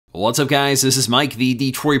What's up guys, this is Mike, the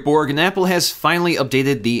Detroit Borg, and Apple has finally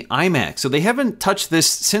updated the iMac. So they haven't touched this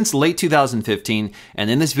since late 2015, and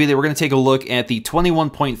in this video we're going to take a look at the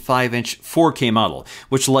 21.5-inch 4K model,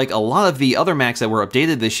 which like a lot of the other Macs that were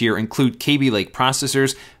updated this year include Kaby Lake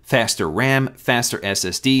processors, faster RAM, faster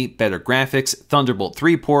SSD, better graphics, Thunderbolt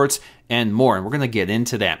 3 ports, and more, and we're going to get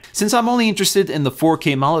into that. Since I'm only interested in the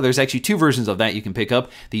 4K model, there's actually two versions of that you can pick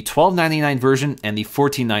up, the $12.99 version and the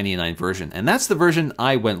 $14.99 version, and that's the version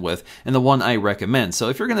I went with and the one I recommend. So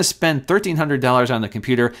if you're going to spend $1,300 on the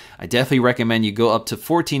computer, I definitely recommend you go up to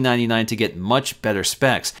 $14.99 to get much better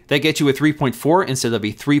specs. That gets you a 3.4 instead of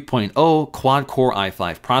a 3.0 quad-core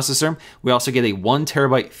i5 processor. We also get a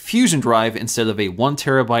 1TB Fusion drive instead of a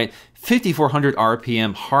 1TB 5400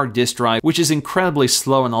 RPM hard disk drive, which is incredibly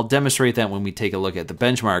slow, and I'll demonstrate that when we take a look at the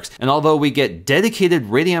benchmarks. And although we get dedicated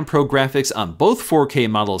Radeon Pro graphics on both 4K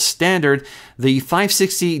models standard, the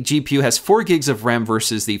 560 GPU has 4 gigs of RAM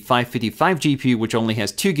versus the 555 GPU, which only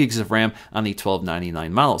has 2 gigs of RAM on the $12.99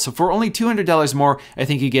 model. So for only $200 more, I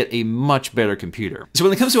think you get a much better computer. So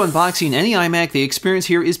when it comes to unboxing any iMac, the experience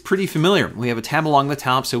here is pretty familiar. We have a tab along the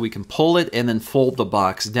top so we can pull it and then fold the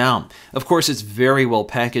box down. Of course, it's very well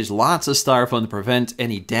packaged, lots of styrofoam to prevent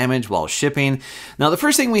any damage while shipping. Now, the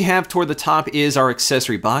first thing we have toward the top is our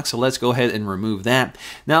accessory box, so let's go ahead and remove that.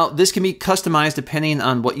 Now, this can be customized depending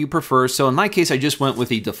on what you prefer, so in my case, I just went with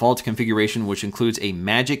the default configuration, which includes a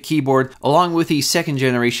Magic keyboard along with the second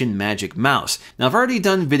generation Magic mouse. Now, I've already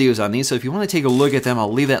done videos on these, so if you want to take a look at them,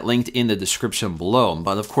 I'll leave that linked in the description below.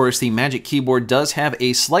 But of course, the Magic keyboard does have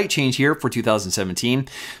a slight change here for 2017.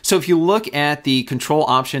 So if you look at the control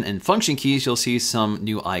option and function keys, you'll see some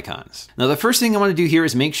new icons. Now, the first thing I want to do here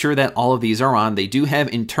is make sure that all of these are on. They do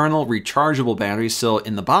have internal rechargeable batteries, so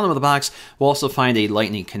in the bottom of the box, we'll also find a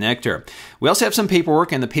lightning connector. We also have some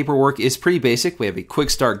paperwork, and the paperwork is pretty basic. We have a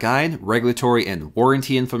quick start guide, regulatory and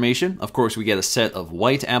warranty information. Of course, we get a set of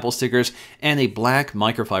white Apple stickers and a black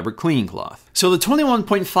microfiber cleaning cloth. So the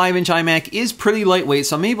 21.5-inch iMac is pretty lightweight,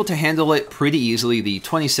 so I'm able to handle it pretty easily. The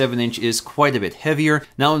 27-inch is quite a bit heavier.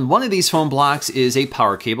 Now, in one of these phone blocks is a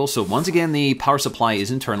power cable, so once again, the power supply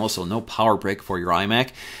is internal, so no power brick for your iMac.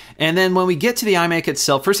 And then when we get to the iMac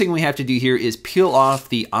itself, first thing we have to do here is peel off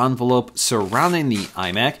the envelope surrounding the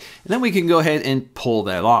iMac, and then we can go ahead and pull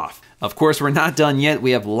that off. Of course, we're not done yet.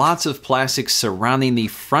 We have lots of plastic surrounding the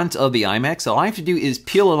front of the iMac, so all I have to do is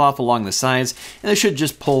peel it off along the sides, and it should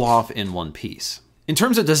just pull off in one piece. In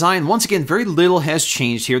terms of design, once again, very little has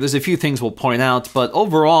changed here. There's a few things we'll point out, but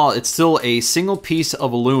overall, it's still a single piece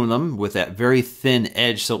of aluminum with that very thin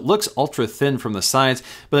edge, so it looks ultra thin from the sides,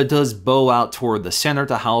 but it does bow out toward the center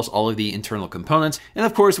to house all of the internal components. And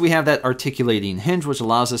of course, we have that articulating hinge, which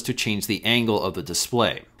allows us to change the angle of the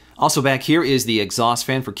display. Also back here is the exhaust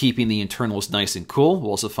fan for keeping the internals nice and cool.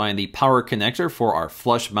 We'll also find the power connector for our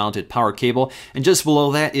flush-mounted power cable, and just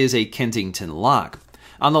below that is a Kensington lock.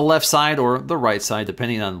 On the left side, or the right side,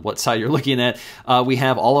 depending on what side you're looking at, we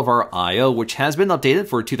have all of our I/O, which has been updated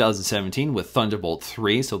for 2017 with Thunderbolt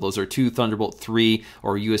 3. So those are 2 Thunderbolt 3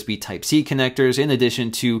 or USB Type-C connectors, in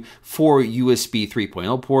addition to 4 USB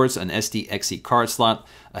 3.0 ports, an SD-XC card slot,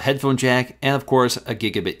 a headphone jack, and of course, a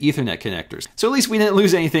gigabit Ethernet connectors. So at least we didn't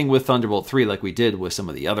lose anything with Thunderbolt 3 like we did with some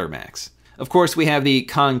of the other Macs. Of course, we have the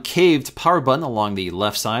concaved power button along the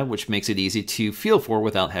left side, which makes it easy to feel for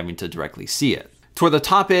without having to directly see it. Toward the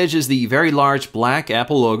top edge is the very large black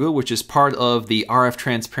Apple logo, which is part of the RF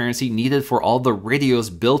transparency needed for all the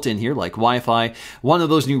radios built in here, like Wi-Fi. One of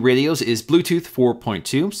those new radios is Bluetooth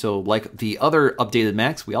 4.2, so like the other updated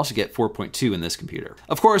Macs, we also get 4.2 in this computer.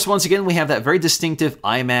 Of course, once again, we have that very distinctive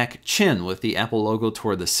iMac chin with the Apple logo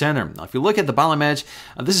toward the center. Now, if you look at the bottom edge,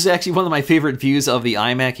 this is actually one of my favorite views of the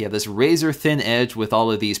iMac. You have this razor-thin edge with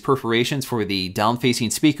all of these perforations for the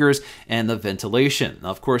down-facing speakers and the ventilation. Now,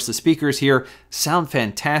 of course, the speakers here sound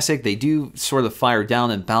fantastic. They do sort of fire down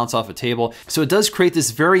and bounce off a table, so it does create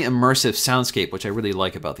this very immersive soundscape, which I really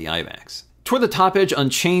like about the iMacs. Toward the top edge,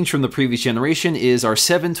 unchanged from the previous generation, is our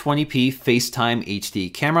 720p FaceTime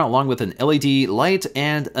HD camera, along with an LED light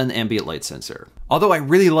and an ambient light sensor. Although I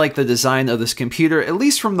really like the design of this computer, at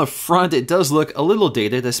least from the front, it does look a little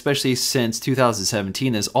dated, especially since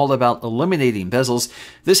 2017 is all about eliminating bezels.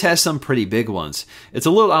 This has some pretty big ones. It's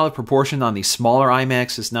a little out of proportion on the smaller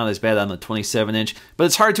iMacs. It's not as bad on the 27-inch, but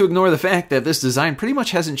it's hard to ignore the fact that this design pretty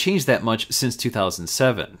much hasn't changed that much since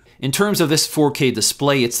 2007. In terms of this 4K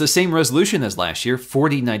display, it's the same resolution as last year,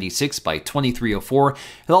 4096 by 2304.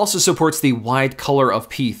 It also supports the wide color of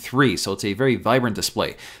P3, so it's a very vibrant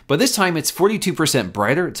display. But this time it's 42% 50%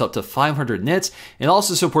 brighter, it's up to 500 nits. It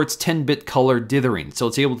also supports 10-bit color dithering, so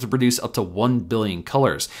it's able to produce up to 1 billion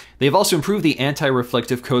colors. They've also improved the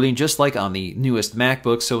anti-reflective coating just like on the newest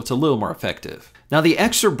MacBook, so it's a little more effective. Now, the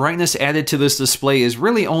extra brightness added to this display is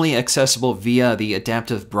really only accessible via the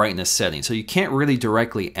adaptive brightness setting, so you can't really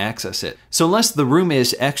directly access it. So unless the room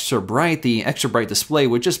is extra bright, the extra bright display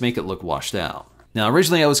would just make it look washed out. Now,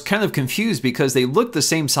 originally I was kind of confused because they look the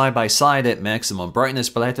same side by side at maximum brightness,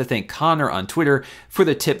 but I have to thank Connor on Twitter for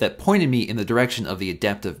the tip that pointed me in the direction of the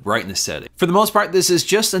adaptive brightness setting. For the most part, this is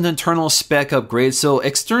just an internal spec upgrade, so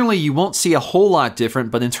externally you won't see a whole lot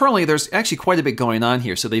different, but internally there's actually quite a bit going on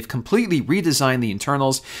here. So they've completely redesigned the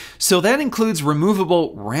internals. So that includes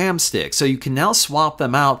removable RAM sticks, so you can now swap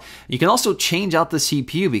them out. You can also change out the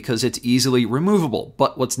CPU because it's easily removable,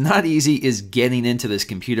 but what's not easy is getting into this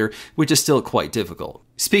computer, which is still quite difficult.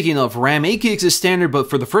 Speaking of RAM, 8 gigs is standard, but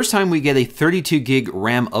for the first time we get a 32 gig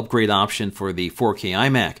RAM upgrade option for the 4K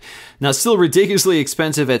iMac. Now, it's still ridiculously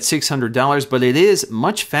expensive at $600, but it is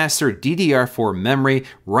much faster DDR4 memory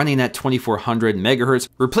running at 2400 megahertz,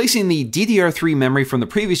 replacing the DDR3 memory from the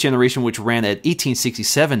previous generation, which ran at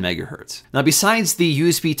 1867 megahertz. Now, besides the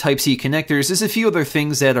USB Type-C connectors, there's a few other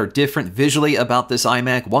things that are different visually about this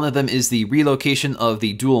iMac. One of them is the relocation of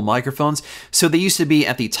the dual microphones. So they used to be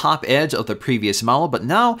at the top edge of the previous model, but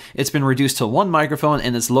now it's been reduced to one microphone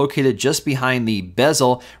and it's located just behind the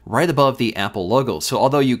bezel right above the Apple logo. So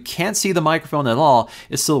although you can't see the microphone at all,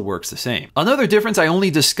 it still works the same. Another difference I only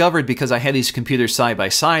discovered because I had these computers side by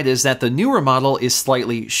side is that the newer model is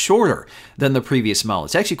slightly shorter than the previous model.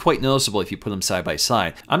 It's actually quite noticeable if you put them side by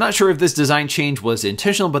side. I'm not sure if this design change was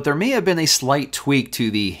intentional, but there may have been a slight tweak to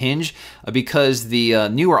the hinge because the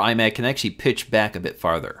newer iMac can actually pitch back a bit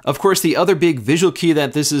farther. Of course, the other big visual key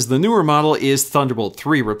that this is the newer model is Thunderbolt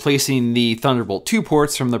 3, replacing the Thunderbolt 2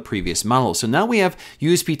 ports from the previous model. So now we have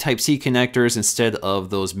USB Type-C connectors instead of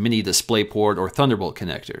those mini DisplayPort or Thunderbolt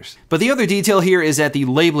connectors. But the other detail here is that the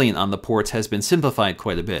labeling on the ports has been simplified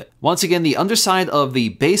quite a bit. Once again, the underside of the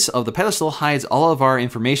base of the pedestal hides all of our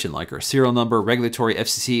information like our serial number, regulatory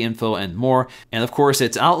FCC info, and more. And of course,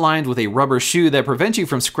 it's outlined with a rubber shoe that prevents you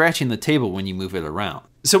from scratching the table when you move it around.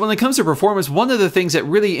 So when it comes to performance, one of the things that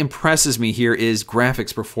really impresses me here is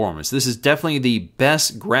graphics performance. This is definitely the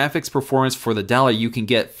best graphics performance for the dollar you can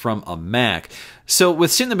get from a Mac. So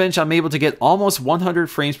with Cinebench, I'm able to get almost 100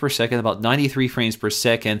 frames per second, about 93 frames per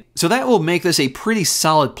second. So that will make this a pretty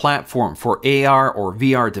solid platform for AR or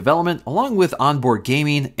VR development, along with onboard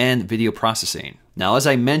gaming and video processing. Now, as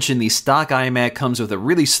I mentioned, the stock iMac comes with a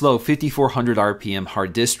really slow 5400 RPM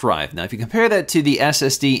hard disk drive. Now, if you compare that to the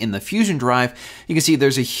SSD in the Fusion drive, you can see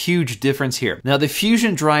there's a huge difference here. Now, the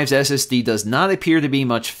Fusion drive's SSD does not appear to be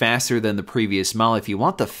much faster than the previous model. If you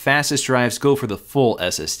want the fastest drives, go for the full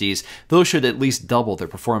SSDs. Those should at least double the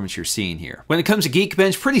performance you're seeing here. When it comes to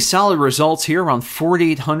Geekbench, pretty solid results here, around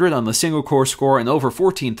 4800 on the single core score and over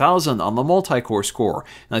 14,000 on the multi-core score.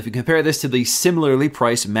 Now, if you compare this to the similarly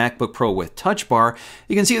priced MacBook Pro with Touch Bar,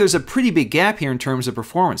 you can see there's a pretty big gap here in terms of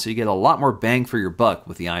performance, so you get a lot more bang for your buck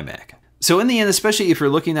with the iMac. So in the end, especially if you're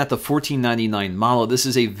looking at the $1499 model, this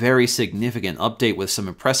is a very significant update with some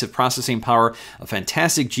impressive processing power, a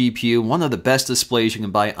fantastic GPU, one of the best displays you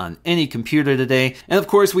can buy on any computer today, and of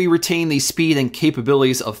course we retain the speed and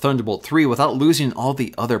capabilities of Thunderbolt 3 without losing all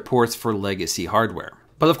the other ports for legacy hardware.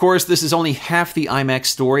 But of course, this is only half the iMac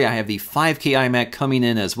story. I have the 5K iMac coming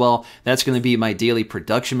in as well. That's going to be my daily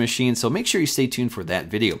production machine, so make sure you stay tuned for that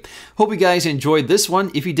video. Hope you guys enjoyed this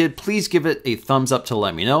one. If you did, please give it a thumbs up to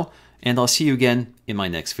let me know, and I'll see you again in my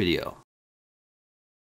next video.